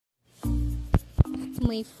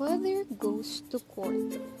My Father Goes to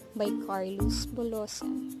Court by Carlos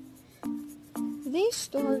Bulosan. This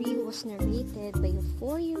story was narrated by a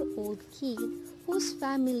 4-year-old kid whose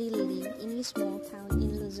family lived in a small town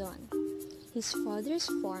in Luzon. His father's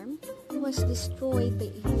farm was destroyed by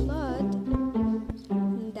a flood,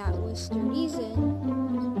 and that was the reason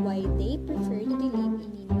why they preferred to live in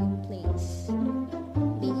a new place.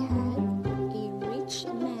 They had a rich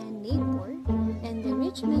man neighbor, and the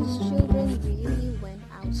rich man's children rarely went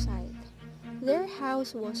outside. Their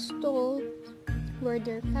house was tall, where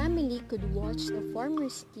their family could watch the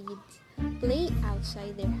farmer's kids play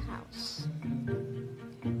outside their house.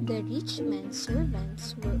 The rich man's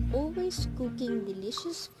servants were always cooking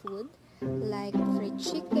delicious food like fried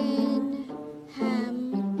chicken,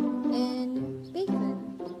 ham, and bacon.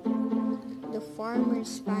 The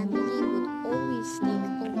farmer's family would always take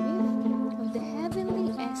a whiff of the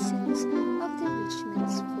heavenly essence of the rich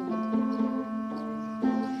man's food.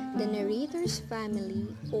 The narrator's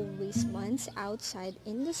family always months outside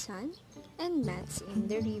in the sun and baths in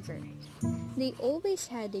the river. They always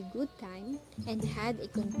had a good time and had a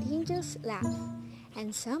contagious laugh,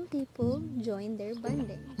 and some people joined their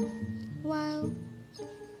bonding, while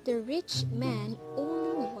the rich man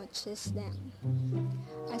only watches them.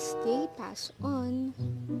 As they pass on,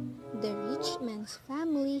 the rich man's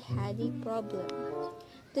family had a problem.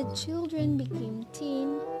 The children became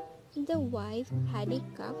thin. The wife had a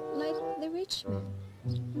cough like the rich man.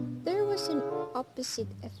 There was an opposite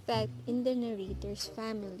effect in the narrator's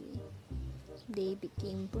family. They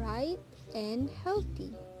became bright and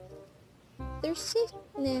healthy. Their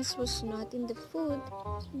sickness was not in the food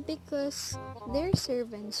because their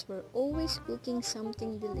servants were always cooking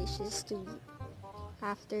something delicious to eat.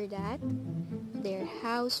 After that, their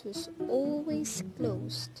house was always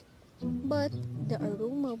closed, but the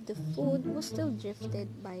aroma of the food was still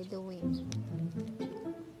drifted by the wind.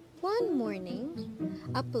 One morning,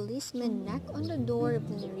 a policeman knocked on the door of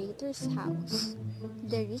the narrator's house.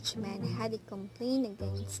 The rich man had a complaint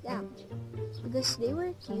against them because they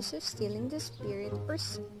were accused of stealing the spirit or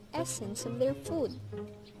essence of their food.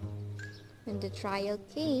 When the trial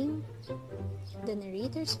came, the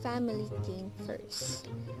narrator's family came first.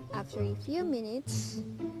 After a few minutes,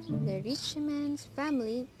 the rich man's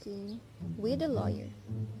family came with a lawyer.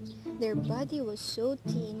 Their body was so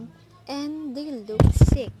thin and they looked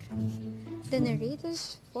sick. The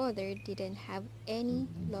narrator's father didn't have any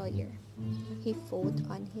lawyer. He fought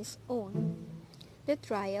on his own. The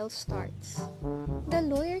trial starts. The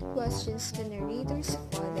lawyer questions the narrator's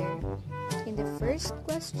father. In the first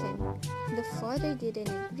question, the father didn't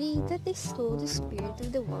agree that they stole the spirit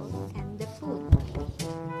of the world and the food.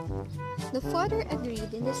 The father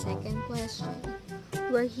agreed in the second question,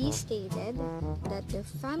 where he stated that the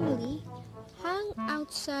family hung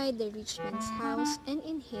outside the rich man's house and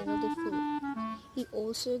inhaled the food. He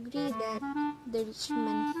also agreed that the rich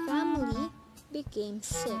man's family became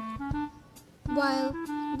sick, while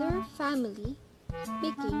their family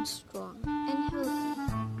became strong and healthy.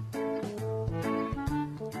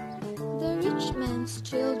 The rich man's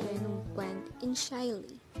children went in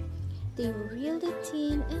shyly. They were really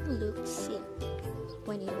thin and looked sick.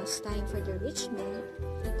 When it was time for the rich man,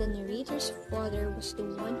 the narrator's father was the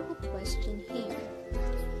one who questioned him.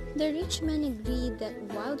 The rich man agreed that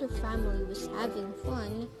while their family was having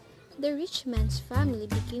fun, the rich man's family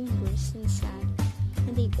became worse and sad,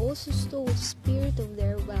 and they also stole the spirit of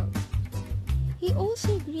their wealth. He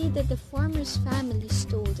also agreed that the farmer's family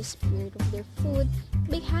stole the spirit of their food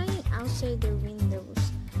by hanging outside their windows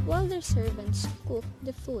while their servants cooked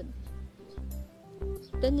the food.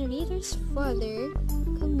 The narrator's father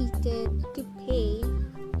committed to pay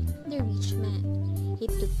the rich man. He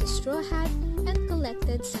took the straw hat and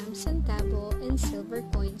collected some centavo and silver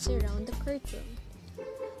coins around the courtroom.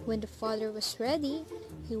 When the father was ready,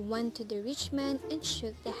 he went to the rich man and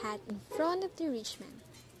shook the hat in front of the rich man.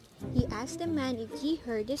 He asked the man if he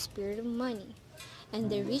heard the spirit of money, and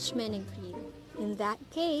the rich man agreed. In that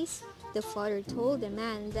case, the father told the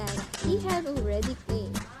man that he had already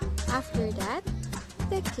paid. After that,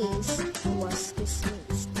 the case was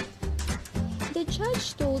dismissed. The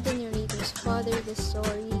judge told the narrator's father the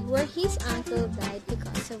story where his uncle died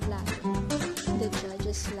because of laughing. The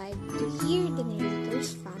judges liked to hear the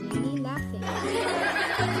narrator's family laughing.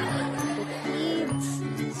 The kids,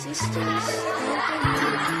 sisters,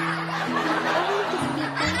 and